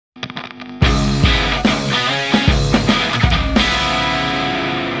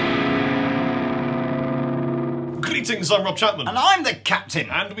Greetings, I'm Rob Chapman. And I'm the captain.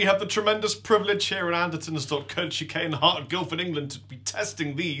 And we have the tremendous privilege here at Andertons.co.uk in the heart of Guildford, England, to be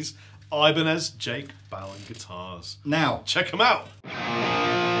testing these Ibanez Jake Bowen guitars. Now, check them out.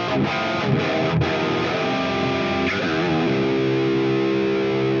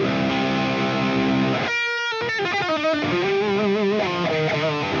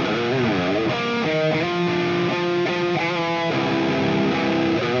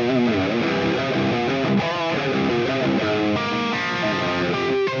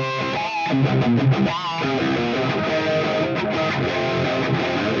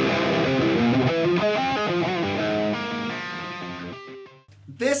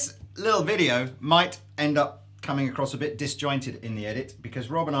 This little video might end up coming across a bit disjointed in the edit because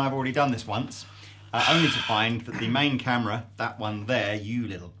Rob and I have already done this once, only to find that the main camera, that one there, you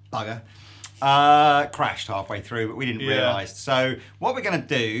little bugger, crashed halfway through, but we didn't realise. So what we're going to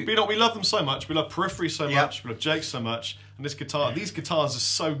do... But you know, we love them so much, we love Periphery so much, we love Jake so much, and this guitar, these guitars are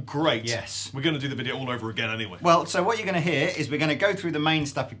so great. Yes. We're going to do the video all over again anyway. Well, so what you're going to hear is we're going to go through the main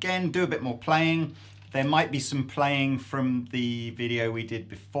stuff again, do a bit more playing. There might be some playing from the video we did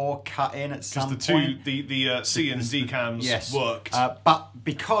before cut in at some point. The C and D cams worked. But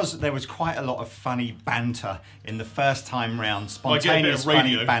because there was quite a lot of funny banter in the first time round, spontaneous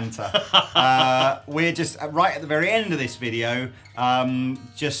funny banter, we're just, right at the very end of this video,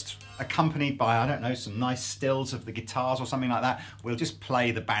 just accompanied by, I don't know, some nice stills of the guitars or something like that, we'll just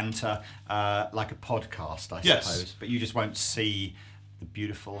play the banter like a podcast, I suppose. But you just won't see the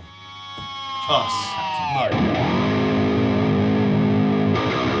beautiful... us. No.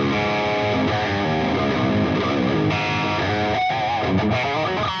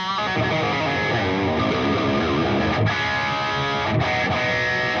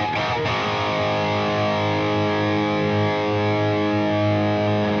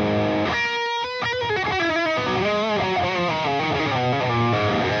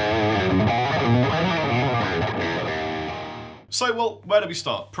 So, well, where do we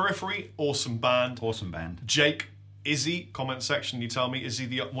start? Periphery, awesome band. Awesome band. Jake, is he? Comment section, you tell me. Is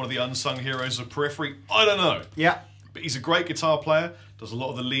he one of the unsung heroes of Periphery? I don't know. Yeah. But he's a great guitar player. Does a lot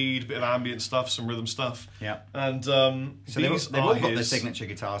of the lead, bit of ambient stuff, some rhythm stuff. Yeah. And so they've all got their signature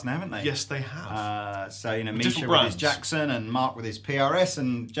guitars now, haven't they? Yes, they have. So you know, Misha with his Jackson, and Mark with his PRS,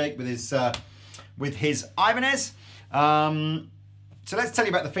 and Jake with his Ibanez. So let's tell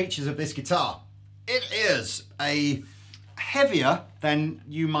you about the features of this guitar. It is a heavier than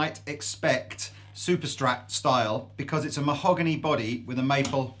you might expect Super Strat style because it's a mahogany body with a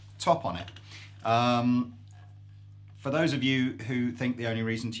maple top on it. For those of you who think the only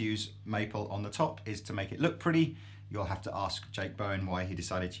reason to use maple on the top is to make it look pretty, you'll have to ask Jake Bowen why he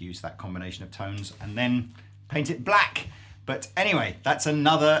decided to use that combination of tones and then paint it black. But anyway, that's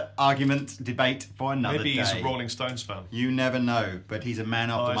another argument, debate for another day. Maybe he's a Rolling Stones fan. You never know, but he's a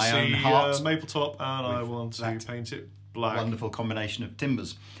man after my own heart. Maple top, and I want to paint it black. Wonderful combination of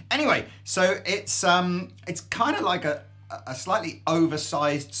timbers. Anyway, so it's kind of like a slightly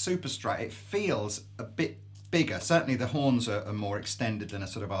oversized Super Strat. It feels a bit bigger. Certainly the horns are more extended than a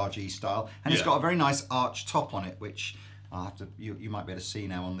sort of RG style, and it's got a very nice arch top on it, which I'll have to you might be able to see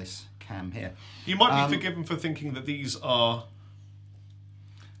now on this cam here. You might be forgiven for thinking that these are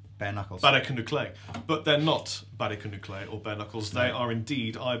bare knuckles, Barefaced, but they're not Barefaced or bare knuckles. They are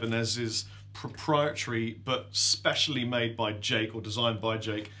indeed Ibanez's proprietary but specially made by Jake or designed by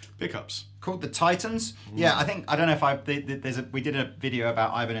Jake pickups called the Titans. Yeah, I don't know if we did a video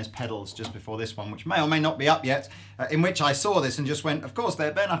about Ibanez pedals just before this one, which may or may not be up yet, in which I saw this and just went, of course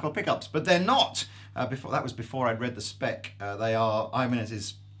they're bare knuckle pickups, but they're not. That was before I'd read the spec. They are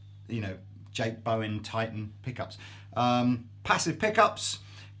Ibanez's, you know, Jake Bowen Titan pickups. Passive pickups,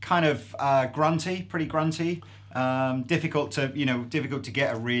 kind of grunty, pretty grunty. Difficult to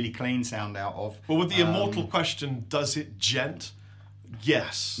get a really clean sound out of. Well, with the immortal question, does it gent?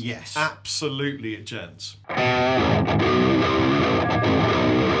 Yes. Yes. Absolutely it gents.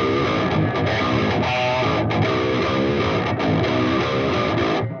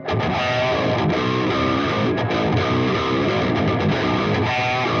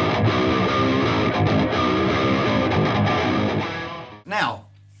 Now,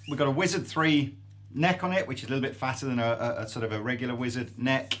 we've got a Wizard 3 neck on it, which is a little bit fatter than a sort of a regular Wizard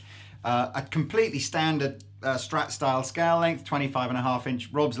neck. A completely standard Strat style scale length, 25.5 inch.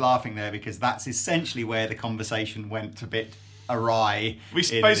 Rob's laughing there because that's essentially where the conversation went a bit awry. We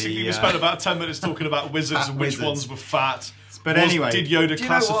spent about 10 minutes talking about wizards and which ones were fat. But anyway, did Yoda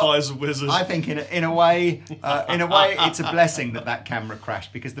classify as a wizard? I think in a way, it's a blessing that camera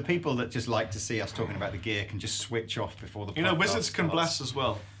crashed, because the people that just like to see us talking about the gear can just switch off before the podcast wizards can bless as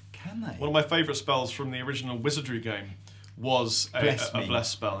well. Can they? One of my favourite spells from the original Wizardry game was a bless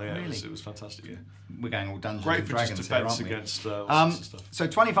spell. Yeah, really? It was fantastic. Yeah. We're going all Dungeons Great and for Dragons just here, defense aren't we? against all sorts of stuff. So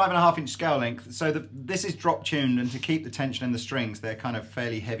 25.5-inch scale length. So this is drop tuned, and to keep the tension in the strings, they're kind of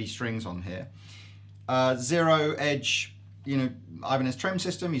fairly heavy strings on here. Zero edge, you know, Ibanez trim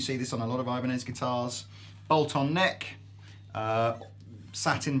system. You see this on a lot of Ibanez guitars. Bolt on neck,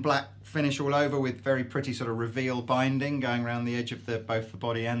 satin black finish all over with very pretty sort of reveal binding going around the edge of both the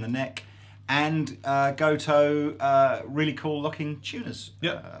body and the neck. And Goto, really cool locking tuners.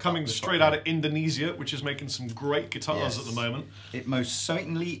 Yeah, coming straight out of Indonesia, which is making some great guitars at the moment. It most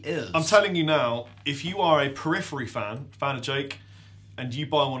certainly is. I'm telling you now, if you are a Periphery fan of Jake, and you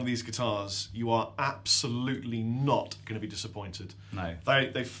buy one of these guitars, you are absolutely not going to be disappointed. No.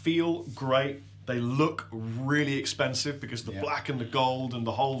 They feel great. They look really expensive because the black and the gold and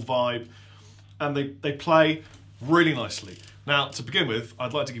the whole vibe. And they play really nicely. Now, to begin with,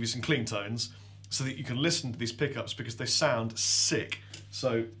 I'd like to give you some clean tones so that you can listen to these pickups because they sound sick.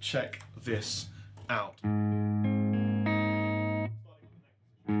 So check this out.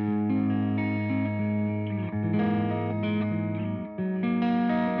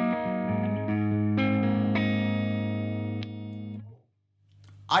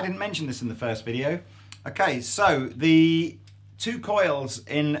 I didn't mention this in the first video. Okay, so the two coils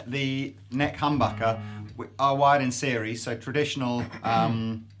in the neck humbucker are wired in series, so traditional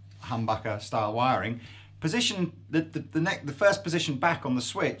humbucker style wiring. Position the first position back on the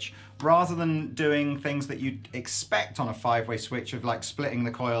switch, rather than doing things that you'd expect on a 5-way switch of like splitting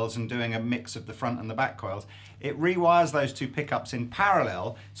the coils and doing a mix of the front and the back coils, it rewires those two pickups in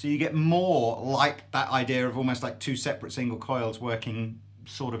parallel, so you get more like that idea of almost like two separate single coils working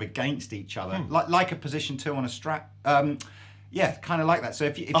sort of against each other, like a position 2 on a Strat. Yeah, kind of like that. So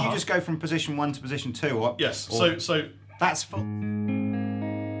if you just go from position 1 to position 2, so that's full.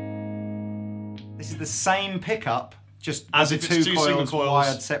 This is the same pickup, just as if it's two coils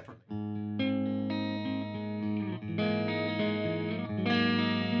wired separately.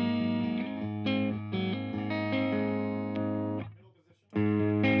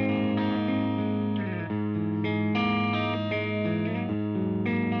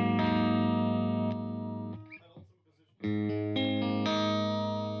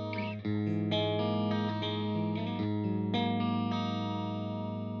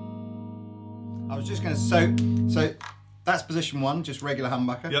 I was just going to, so that's position 1, just regular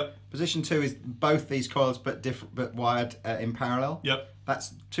humbucker. Yep. Position 2 is both these coils but wired in parallel. Yep.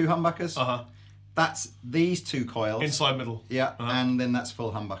 That's 2 humbuckers. That's these 2 coils. Inside middle. Yeah, and then that's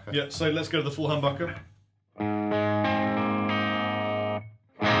full humbucker. Yeah, so let's go to the full humbucker.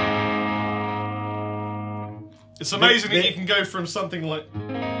 It's amazing that you can go from something like...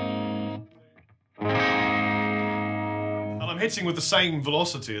 hitting with the same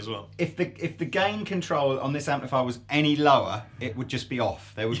velocity as well. If the gain control on this amplifier was any lower, it would just be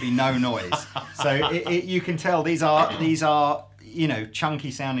off. There would be no noise. So you can tell these are you know,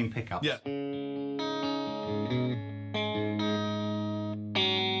 chunky sounding pickups. Yeah.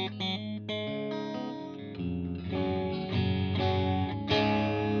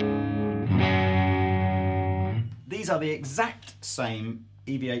 These are the exact same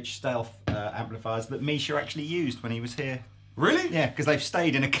EVH Stealth amplifiers that Misha actually used when he was here. Really? Yeah, because they've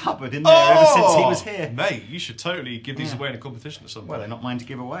stayed in a cupboard in there ever since he was here. Mate, you should totally give these away in a competition or something. Well, they're not mine to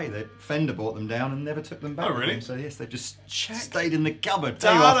give away. Fender bought them down and never took them back. Oh, really? So yes, they've just stayed in the cupboard.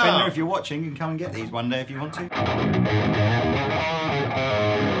 Tell you what, Fender, if you're watching, you can come and get these one day if you want to.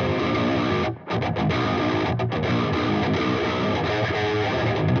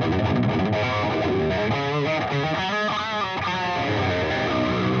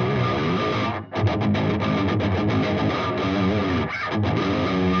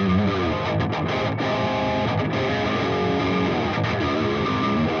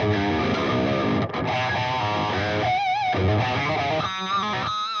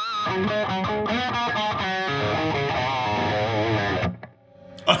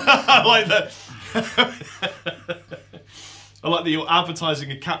 I like that. I like that you're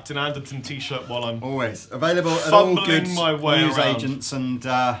advertising a Captain Anderton t-shirt while I'm always available at all good my way news around. agents and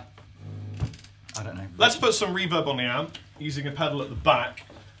I don't know. Let's put some reverb on the amp using a pedal at the back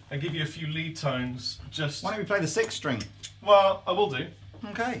and give you a few lead tones. Just why don't we play the 6-string? Well, I will do.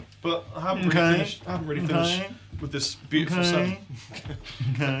 Okay. But I haven't really finished. I haven't really finished with this beautiful sound.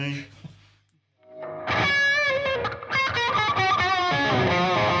 Okay.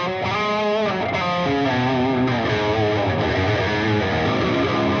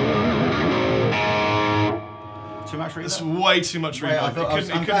 Too much reverb? It's way too much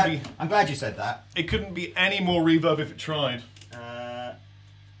reverb. I'm glad you said that. It couldn't be any more reverb if it tried.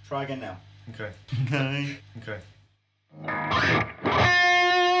 Try again now. Okay. Okay. Okay.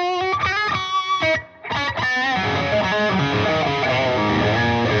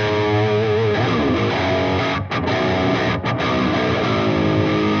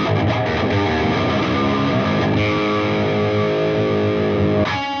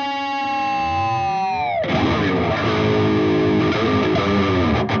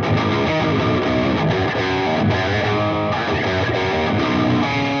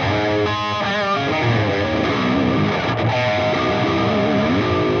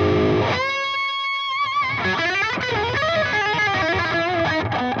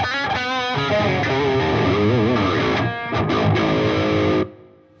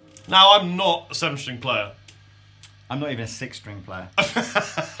 Now, I'm not a 7-string player. I'm not even a 6-string player.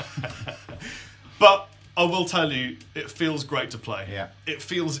 But I will tell you, it feels great to play. Yeah. It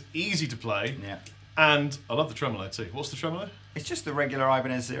feels easy to play. Yeah. And I love the tremolo too. What's the tremolo? It's just the regular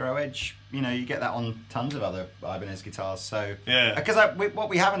Ibanez Zero Edge. You know, you get that on tons of other Ibanez guitars. So yeah. Because what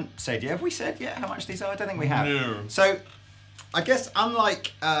we haven't said yet, have we said yet how much these are? I don't think we have. No. So I guess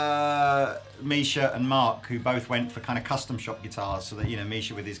unlike Misha and Mark, who both went for kind of custom shop guitars, so that, you know,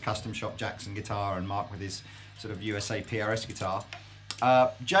 Misha with his custom shop Jackson guitar and Mark with his sort of USA PRS guitar,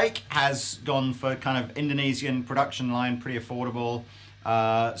 Jake has gone for kind of Indonesian production line, pretty affordable.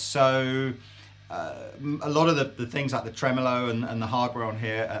 So a lot of the things like the tremolo and the hardware on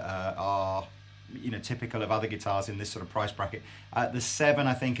here are, you know, typical of other guitars in this sort of price bracket. The 7,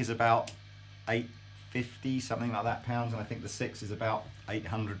 I think, is about £850, something like that, pounds, and I think the 6 is about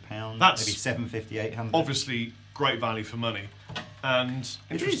 £800. That's maybe 750, 800. Obviously, great value for money, and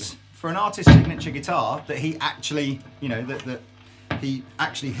it is for an artist signature guitar that he actually, you know, that he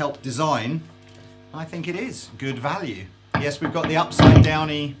actually helped design. I think it is good value. Yes, we've got the upside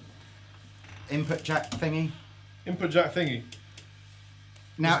downy input jack thingy. Input jack thingy.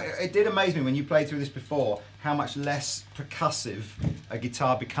 Now, it did amaze me when you played through this before how much less percussive a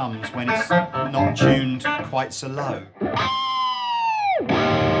guitar becomes when it's not tuned quite so low.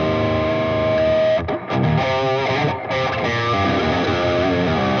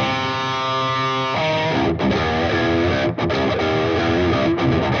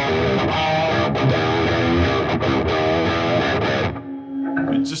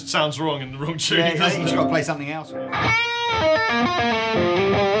 It just sounds wrong in the wrong tune. Yeah, I think you've got to play something else.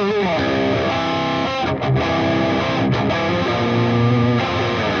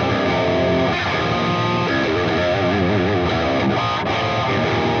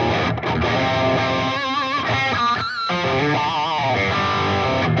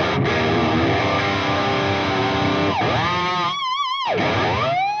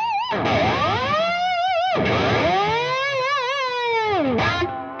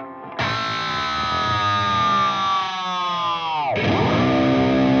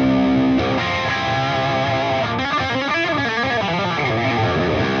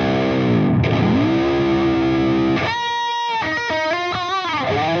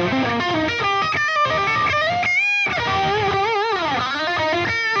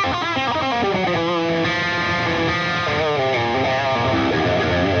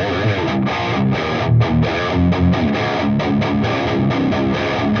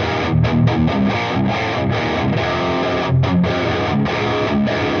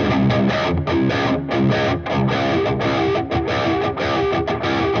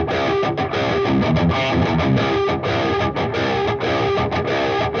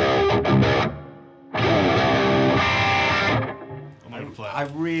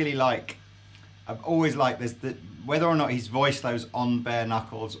 I've always liked this, whether or not he's voiced those on bare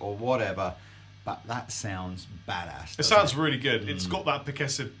knuckles or whatever, but that sounds badass. It sounds really good. It's got that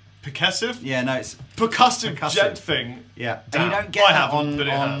percussive? Yeah, no, it's percussive jet thing. Yeah, down. And you don't get that on,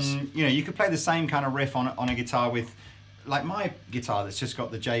 has. You know, you could play the same kind of riff on a guitar with, like my guitar that's just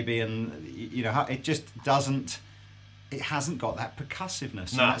got the JB, and you know, it just doesn't, it hasn't got that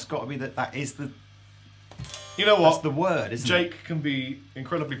percussiveness. No. And that's got to be that is the, you know what? That's the word, isn't Jake it? can be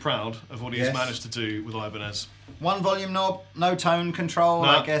incredibly proud of what he's managed to do with Ibanez. One volume knob, no tone control. No.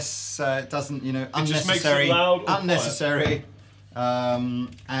 I guess it doesn't, you know, It unnecessary, just makes it loud or unnecessary,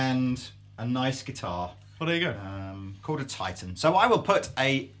 and a nice guitar. Well, there you go. Called a Titan. So I will put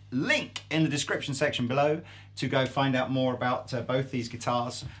a link in the description section below to go find out more about both these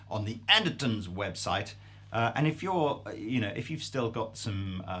guitars on the Andertons website. And if you're, you know, if you've still got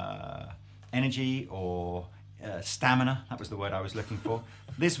some energy or stamina, that was the word I was looking for,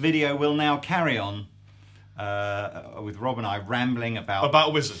 this video will now carry on with Rob and I rambling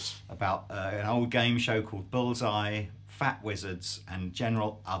about wizards, about an old game show called Bullseye, Fat Wizards, and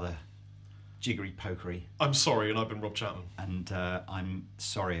general other jiggery pokery. I'm sorry, and I've been Rob Chapman. And I'm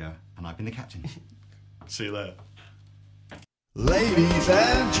sorrier, and I've been the captain. See you later. Ladies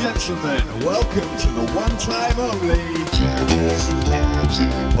and gentlemen, welcome to the one time only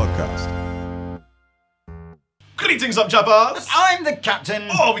podcast. Greetings up, Chappers! I'm the captain.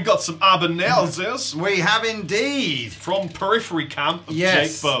 Oh, we got some Ibanez We have indeed. from Periphery Camp of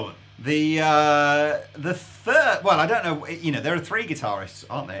Yes. Jake Bowen. The third. Well, I don't know. You know, there are 3 guitarists,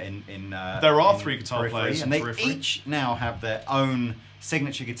 aren't there? There are in 3 guitar Periphery, players and in they Periphery. each now have their own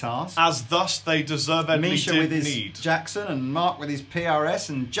signature guitars. As thus they deservedly Misha did with his need. Jackson, and Mark with his PRS,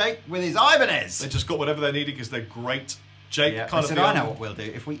 and Jake with his Ibanez. They just got whatever they needed because they're great. Jake Yeah, kind they of said, I know what we'll do.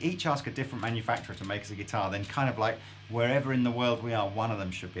 If we each ask a different manufacturer to make us a guitar, then kind of like wherever in the world we are, one of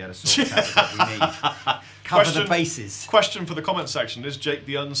them should be able to sort out what we need. Cover the bases. Question for the comment section: is Jake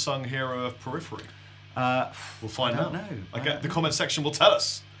the unsung hero of Periphery? We'll find out. I don't know. I get the comment section will tell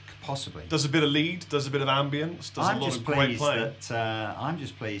us. Possibly. Does a bit of lead, does a bit of ambience, does a lot of great playing. I'm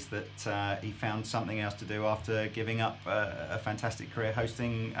just pleased that he found something else to do after giving up a fantastic career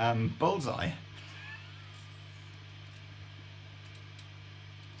hosting Bullseye.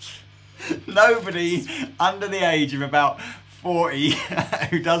 Nobody under the age of about 40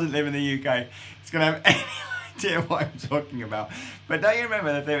 who doesn't live in the UK is going to have any idea what I'm talking about. But don't you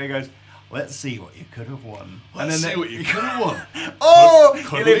remember the thing where he goes, let's see what you could have won. Let's see what you could have won. Oh, you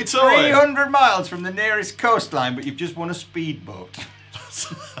Cuddly live toy. 300 miles from the nearest coastline, but you've just won a speedboat.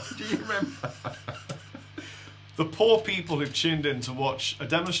 Do you remember? The poor people who've tuned in to watch a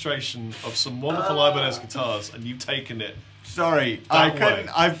demonstration of some wonderful Ibanez guitars, and you've taken it. Sorry, That I couldn't.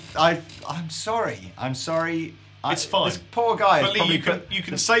 way. I'm sorry. I'm sorry. It's fine. This poor guy. But Lee, you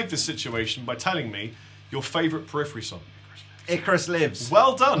can save this situation by telling me your favourite Periphery song. Icarus Lives.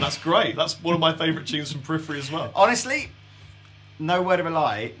 Well done. That's great. That's one of my favourite tunes from Periphery as well. Honestly, no word of a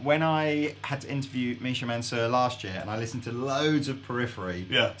lie. When I had to interview Misha Mansour last year, and I listened to loads of Periphery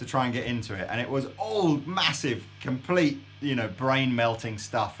to try and get into it, and it was all massive, complete, brain melting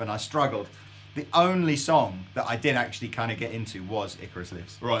stuff, and I struggled. The only song that I did actually kind of get into was Icarus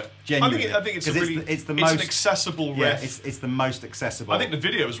Lives. Right. Genuinely. I think it's a really it's an accessible riff. Yeah, it's the most accessible. I think the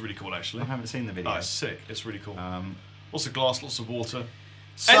video is really cool, actually. I haven't seen the video. Oh, it's sick. It's really cool. Lots of glass, lots of water.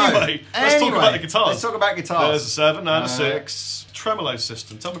 So, anyway, let's talk about the guitars. Let's talk about guitars. There's a 7 and a 6 tremolo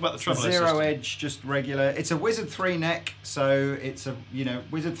system. Tell me about the tremolo system. Zero edge, just regular. It's a Wizard 3 neck, so it's a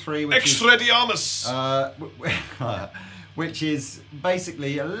Wizard 3 which Extradiamus! which is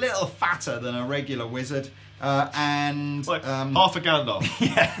basically a little fatter than a regular Wizard, and like half a Gandalf.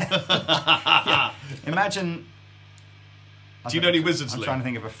 Yeah. Imagine. Do you know any wizards, I'm Lee? trying to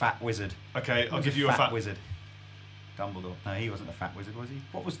think of a fat wizard. Okay, I'll give you a fat wizard. Dumbledore. No, he wasn't a fat wizard, was he?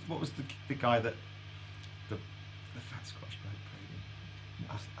 What was the guy that the fat Scottish bloke played in?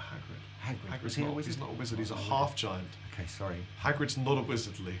 Hagrid. Was he a wizard? He's not a wizard. He's a half giant. Okay, sorry. Hagrid's not a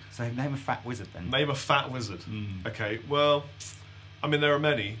wizard, Lee. So name a fat wizard then. Name a fat wizard. Okay, well, I mean there are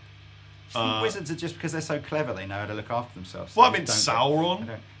many. Wizards are just because they're so clever, they know how to look after themselves. Well, I mean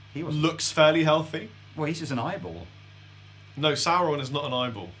Sauron looks fairly healthy. Well, he's just an eyeball. No, Sauron is not an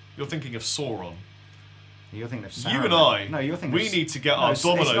eyeball. You're thinking of Sauron. You're thinking of Saruman. You and I. No, you're thinking. We need to get our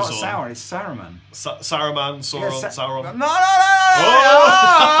dominoes on. It's not Sauron. It's Saruman. Saruman, Sauron, Sauron. No!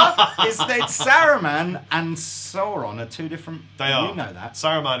 Oh! It's Saruman and Sauron are 2 different. They are. You know that.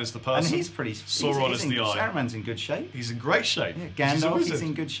 Saruman is the person. And he's pretty. Sauron is the eye. Saruman's in good shape. He's in great shape. Yeah, Gandalf is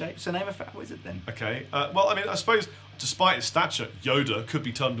in good shape. So name a fat wizard then. Okay. Well, I mean, I suppose despite his stature, Yoda could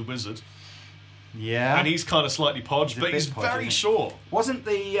be termed a wizard. Yeah. And he's kind of slightly podged, but he's very short. Wasn't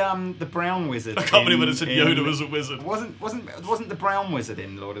the brown wizard? I can't believe when it said Yoda was a wizard. Wasn't the brown wizard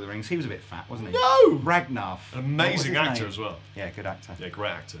in Lord of the Rings? He was a bit fat, wasn't he? No. Ragnar. An amazing actor as well. Yeah, good actor. Yeah,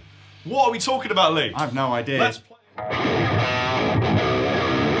 great actor. What are we talking about, Lee? I have no idea. Let's play.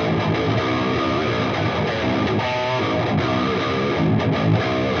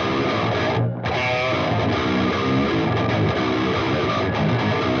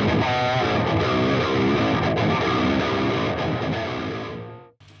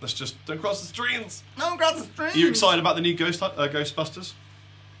 Let's just don't cross the streams. Don't cross the streams. Are you excited about the new Ghostbusters?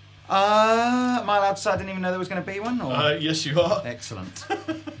 Am I allowed to say I didn't even know there was going to be one? Or? Yes, you are. Excellent.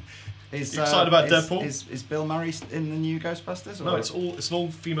 You excited about Deadpool? Is Bill Murray in the new Ghostbusters? Or? No, it's an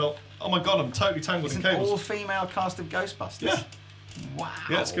all female. Oh my god, I'm totally tangled in cables. An all-female cast of Ghostbusters. Yeah. Wow.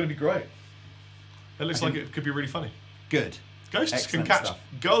 Yeah, it's going to be great. It looks like it could be really funny. Good. Ghosts Excellent can catch. stuff.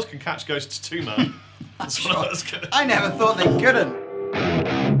 Girls can catch ghosts too, man. That's what I was gonna. I never thought they couldn't.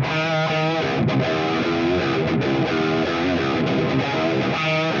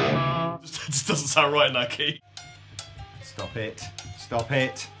 It just doesn't sound right in that key. Stop it. Stop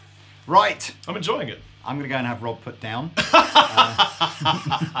it. Right. I'm enjoying it. I'm going to go and have Rob put down.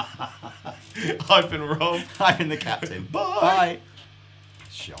 I've been Rob. I've been the captain. Bye. Bye.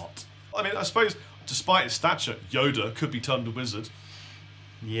 Shot. I mean, I suppose, despite his stature, Yoda could be termed a wizard.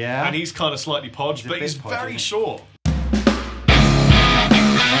 Yeah. And he's kind of slightly podged, but bit he's podgy, very isn't he? short.